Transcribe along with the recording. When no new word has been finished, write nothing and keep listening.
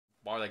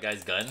borrow that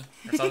guy's gun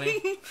or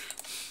something?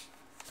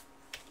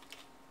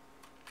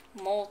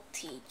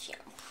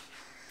 Multi-jump.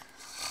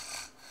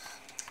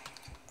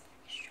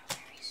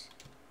 Strawberries.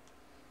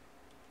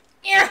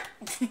 Yeah!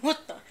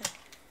 What the heck?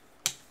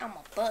 I'm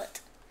a butt.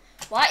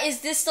 Why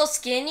is this so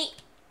skinny?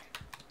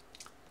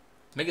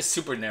 Make it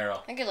super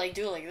narrow. I could like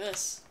do it like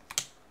this.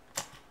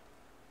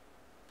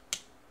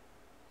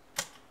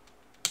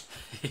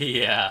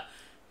 Yeah.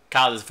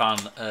 Kyle just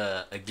found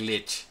a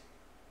glitch.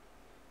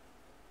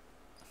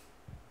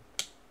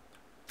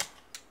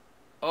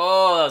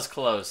 Oh, that was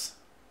close.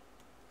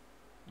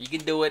 You can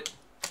do it.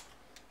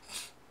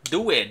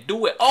 Do it.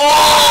 Do it.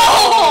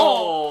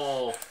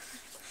 Oh!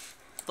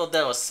 Thought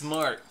that was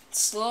smart.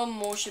 Slow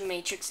motion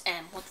matrix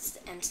M. What does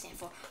the M stand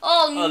for?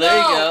 Oh, no! Oh, there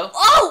you go.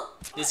 Oh!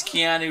 This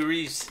Keanu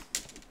Reeves.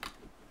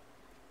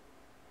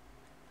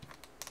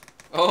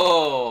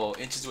 Oh,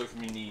 inches away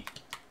from your knee.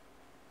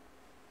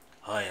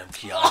 I am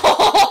Keanu.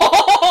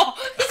 Oh,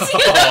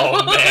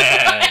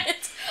 man.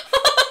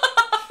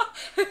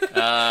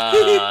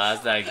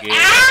 That's not good.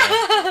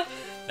 Man.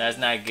 That's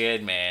not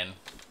good, man.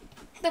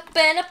 Get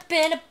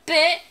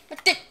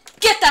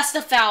that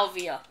stuff out of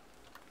here.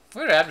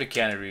 What happened to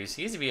Keanu Reeves?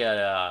 He used to be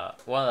at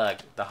one of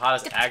the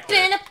hottest actors.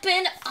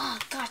 Oh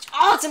gosh!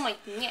 Oh, it's in my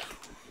neck.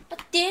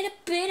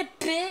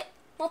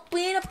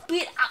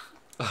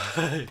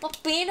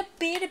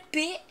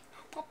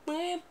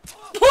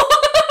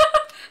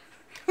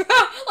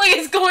 Like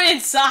it's going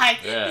inside.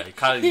 Yeah, he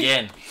caught it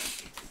again.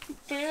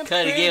 Caught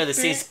it again with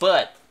the same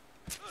spot.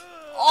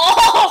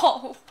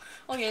 Oh!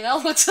 Okay,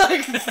 that looks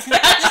like that's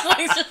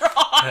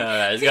wrong.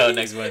 Alright, let's go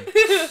next one.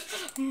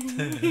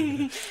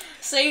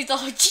 Save the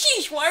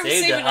geez, why are we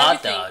Save saving the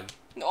hot everything? dog.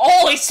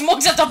 Holy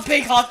smokes, that's a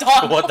big hot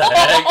dog. What the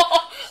heck?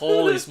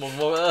 Holy smoke!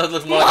 That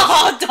looks more What like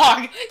hot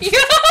dog?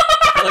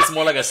 that looks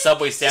more like a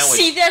Subway sandwich.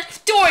 See that?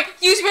 Don't worry,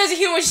 use me as a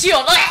human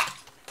shield.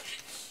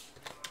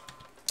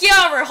 Get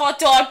over, hot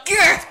dog.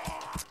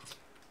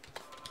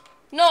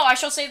 No, I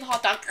shall save the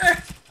hot dog.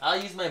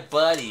 I'll use my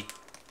buddy.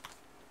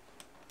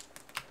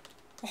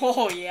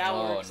 Oh yeah.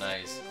 Oh, works.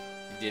 nice.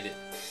 You did it.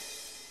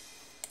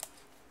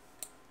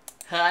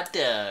 Hot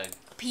dog.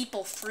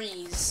 People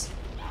freeze.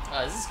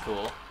 Oh, this is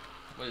cool.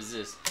 What is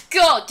this?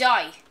 Go,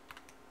 die.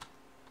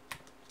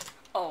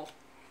 Oh.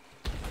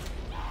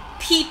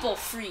 People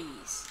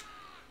freeze.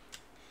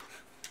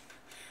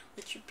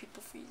 What's your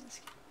people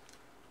freeze?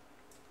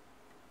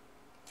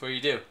 What do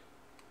you do?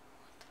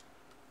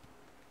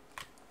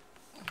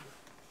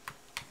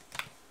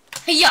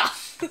 Hiya!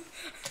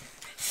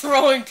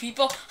 Throwing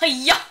people.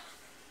 Hiya!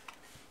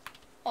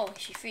 Oh,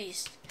 she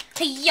freezed.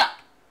 Hiya!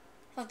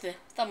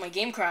 Thought my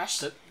game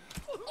crashed.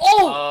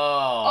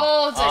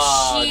 Oh, the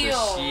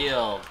shield. The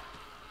shield.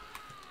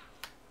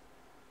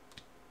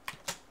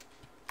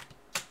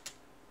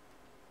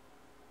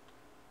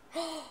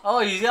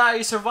 Oh,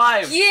 you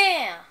survived.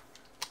 Yeah!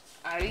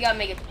 Alright, we gotta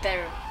make it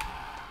better.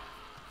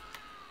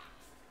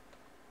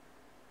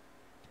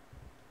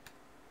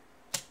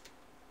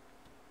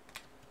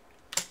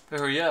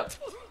 Hurry up.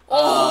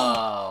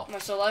 Oh! Am I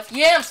still alive?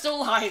 Yeah, I'm still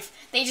alive.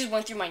 They just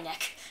went through my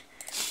neck.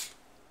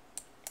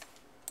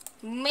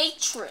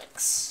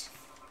 Matrix.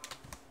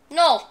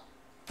 No!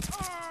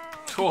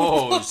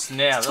 Oh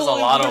snap!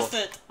 Totally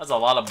That's a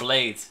lot of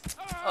blades.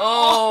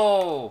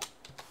 Oh!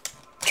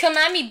 Come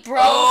at me, bro!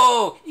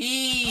 Oh!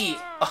 E!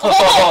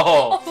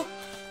 Oh!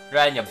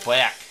 Right in your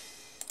back.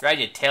 Right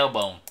in your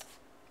tailbone.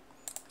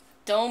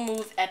 Don't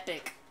move,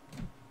 epic.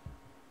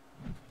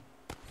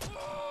 This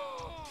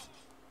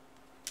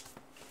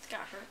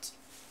guy hurts.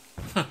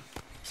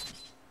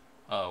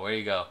 Oh, where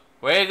you go?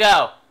 Where you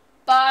go?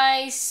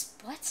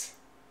 What?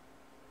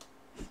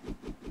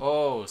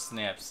 Oh,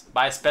 snaps.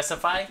 By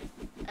specify?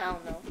 I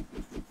don't know.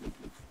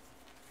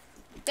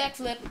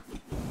 Backflip.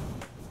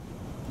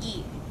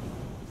 Yeah.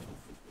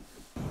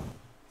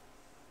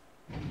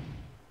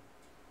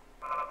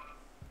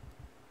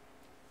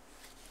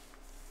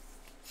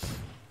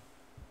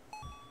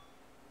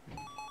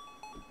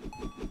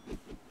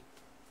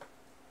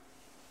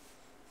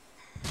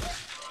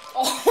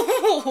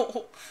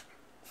 Oh!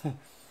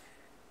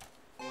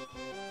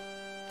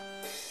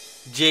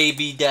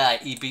 JB die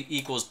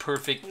equals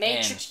perfect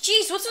Matrix.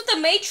 Jeez, what's with the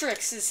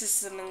Matrix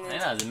system in this? I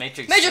know, the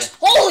Matrix. Matrix.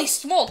 Holy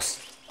smokes!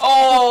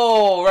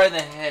 Oh, right in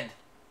the head.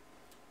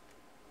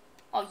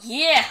 Oh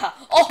yeah!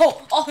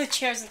 Oh, all the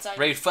chairs inside.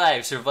 Raid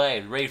 5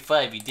 survived. Raid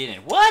 5 you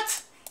didn't.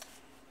 What?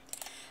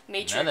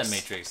 Matrix. Another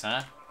Matrix,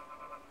 huh?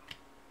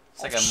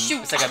 It's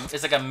Shoot.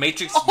 It's like a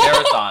Matrix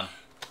marathon.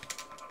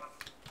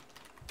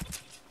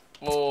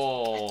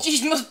 Oh.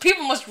 Jeez,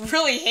 people must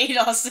really hate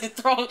us and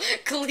throw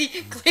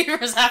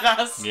cleavers at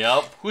us.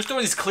 Yep. Who's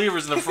throwing these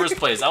cleavers in the first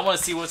place? I want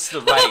to see what's to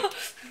the right.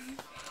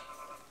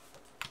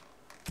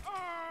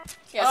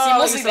 Yeah, see,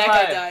 mostly that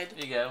guy died.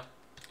 There you go.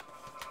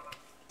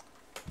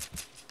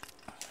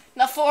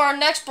 Now for our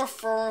next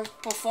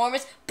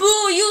performance, boo,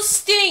 you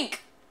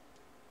stink!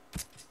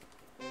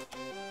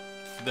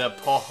 The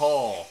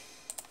poho.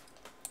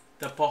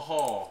 The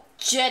poho.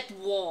 Jet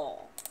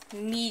wall.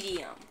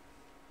 Medium.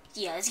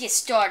 Yeah, let's get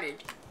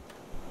started.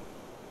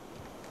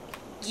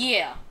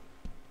 Yeah.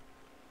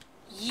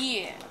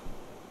 Yeah.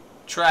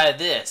 Try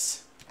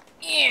this.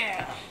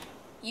 Yeah.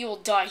 You will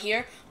die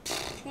here.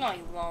 No,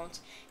 you won't.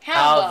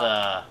 How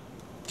the...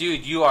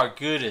 Dude, you are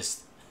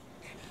goodest.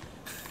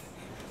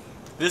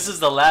 This is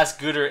the last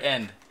gooder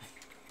end.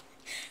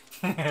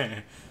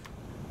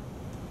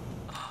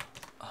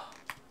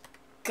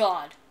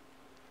 God.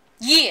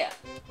 Yeah.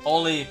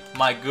 Only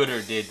my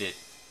gooder did it.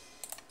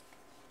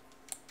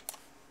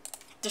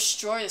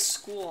 Destroy the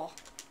school.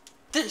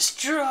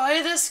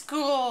 Destroy the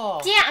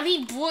school. Yeah, I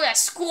mean, blew that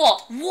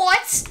school.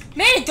 What?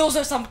 Man, those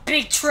are some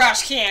big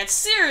trash cans.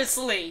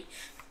 Seriously.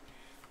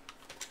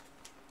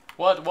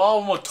 What? Well,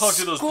 I'm gonna talk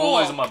to those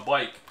boys on my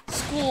bike.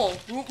 School.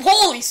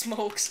 Holy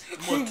smokes.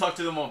 I'm gonna talk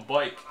to them on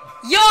bike.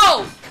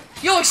 Yo!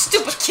 Yo,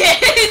 stupid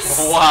kids!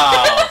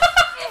 Wow.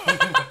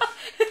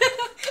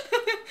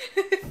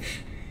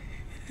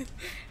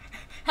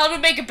 How to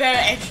make a better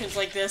entrance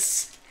like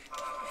this?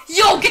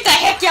 Yo, get the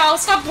heck out!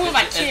 Stop bullying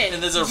my kid!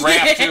 And there's a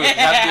ramp too. It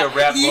has to be a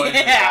ramp going into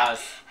the Yeah.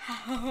 house.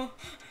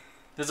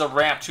 There's a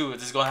ramp too.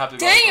 This is gonna have to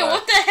go. Dang it!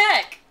 What the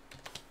heck?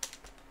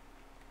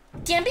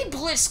 Damn, be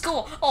bullied at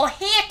school. Oh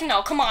heck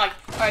no! Come on!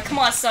 All right, come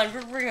on, son.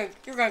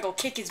 You're gonna go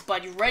kick his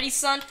butt. You ready,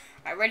 son?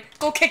 All right, ready?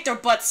 Go kick their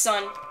butts,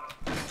 son.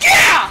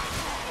 Yeah!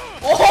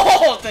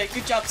 Oh,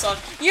 good job, son.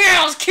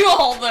 Yeah, let's kill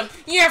all of them.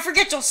 Yeah,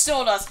 forget your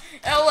sodas.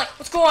 Oh, look,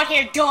 what's going on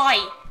here?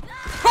 Die.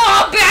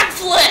 Oh,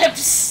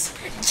 backflips!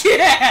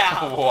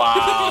 Yeah!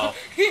 Wow.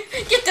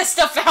 Get this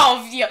stuff out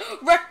of you.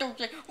 Rector,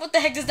 what the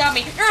heck does that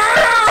mean?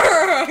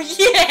 Yeah!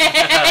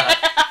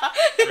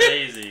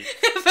 Crazy.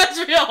 That's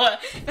real.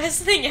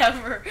 Best thing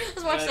ever.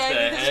 Let's watch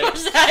that. Let's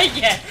watch that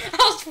again. That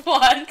was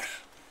fun.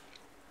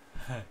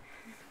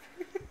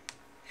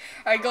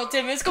 Alright, go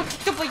Tim, let's go kick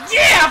the ball.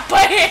 Yeah!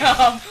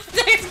 Bam! What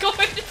the heck's going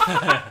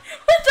on?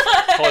 What the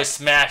heck? Probably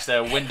smashed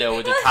that window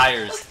with the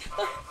tires.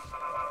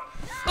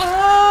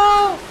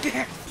 Oh!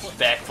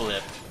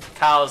 Backflip.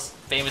 Kyle's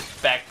famous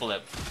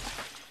backflip.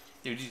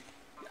 Dude,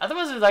 I thought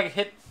it was like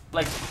hit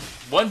like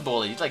one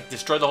bully. He like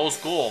destroyed the whole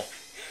school.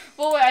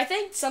 Well, wait, I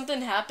think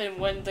something happened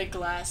when the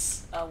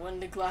glass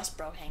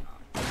broke. Hang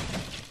on.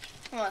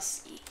 Let's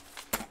see.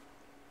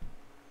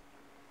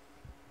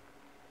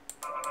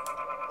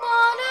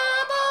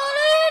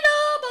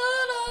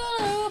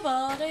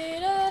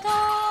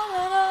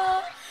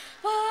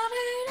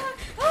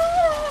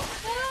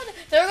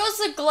 There goes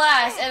the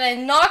glass, and it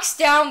knocks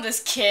down this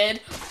kid.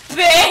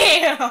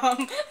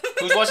 Bam!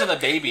 Who's watching the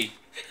baby?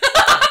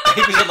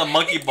 Baby's on the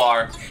monkey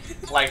bar,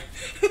 like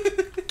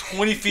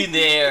 20 feet in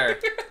the air.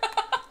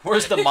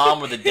 Where's the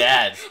mom or the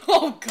dad?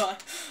 Oh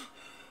god.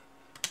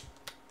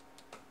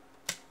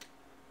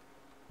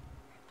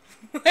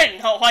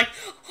 No, like.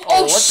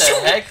 Oh, what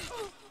shoot. the heck?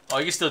 Oh,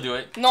 you can still do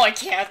it. No, I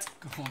can't.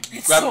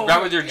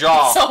 Grab with your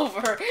jaw. It's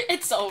over.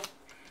 It's over.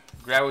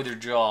 Grab with your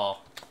jaw.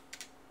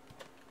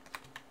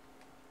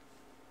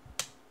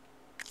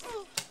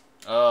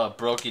 Oh,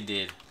 broke you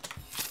did.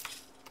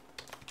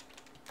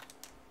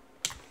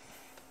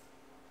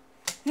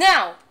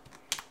 Now.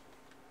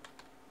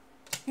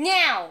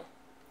 Now.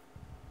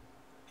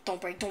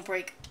 Don't break. Don't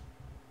break.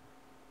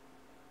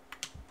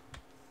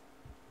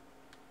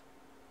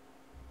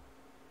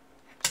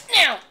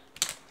 Now.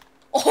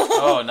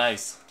 Oh,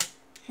 nice.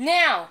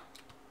 Now.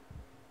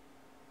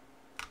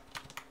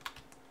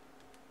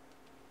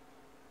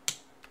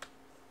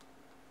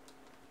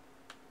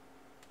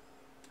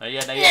 Oh,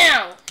 yeah,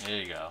 Now. There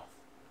you go.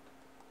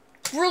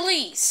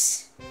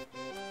 Release.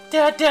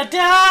 Da da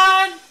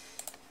da.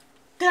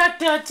 Da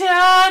da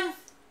da.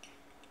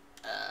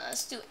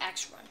 Let's do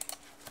axe run.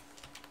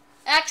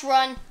 Axe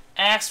run.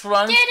 Axe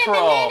run pro.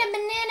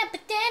 Banana.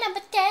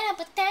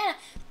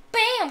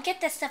 Bam!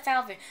 Get that stuff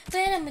out of here.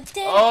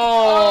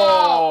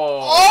 Oh.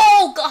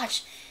 Oh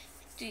gosh.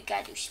 Do you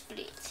gotta do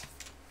split?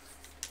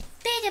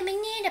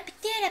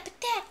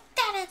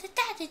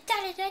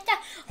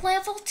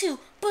 Level 2.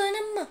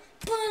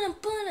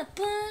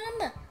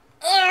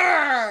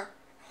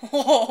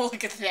 Oh,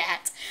 look at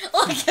that.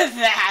 Look at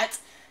that.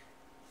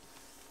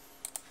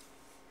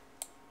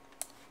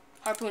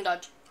 Harpoon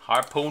dodge.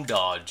 Harpoon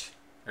dodge.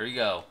 There you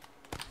go.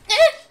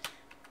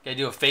 Gotta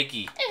do a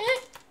fakie.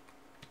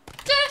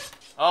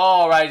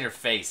 Oh, right in your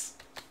face.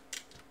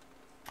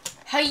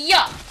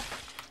 Hiya!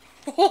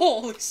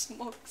 Holy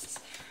smokes.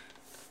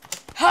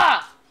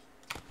 Ha!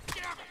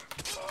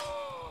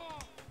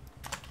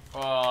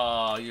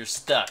 Oh, you're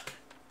stuck.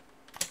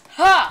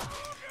 Ha!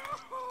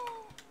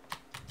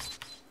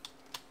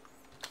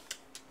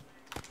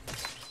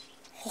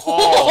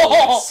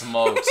 Holy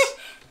smokes.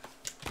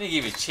 Didn't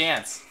give you a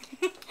chance.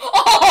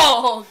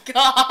 Oh,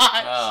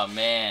 God! Oh,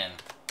 man.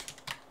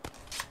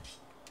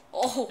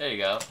 Oh. There you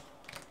go.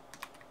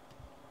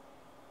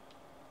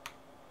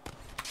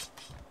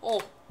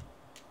 Oh.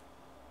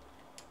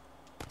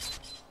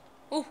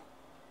 Oh.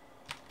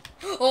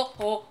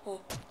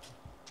 Oh.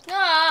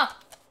 Ah!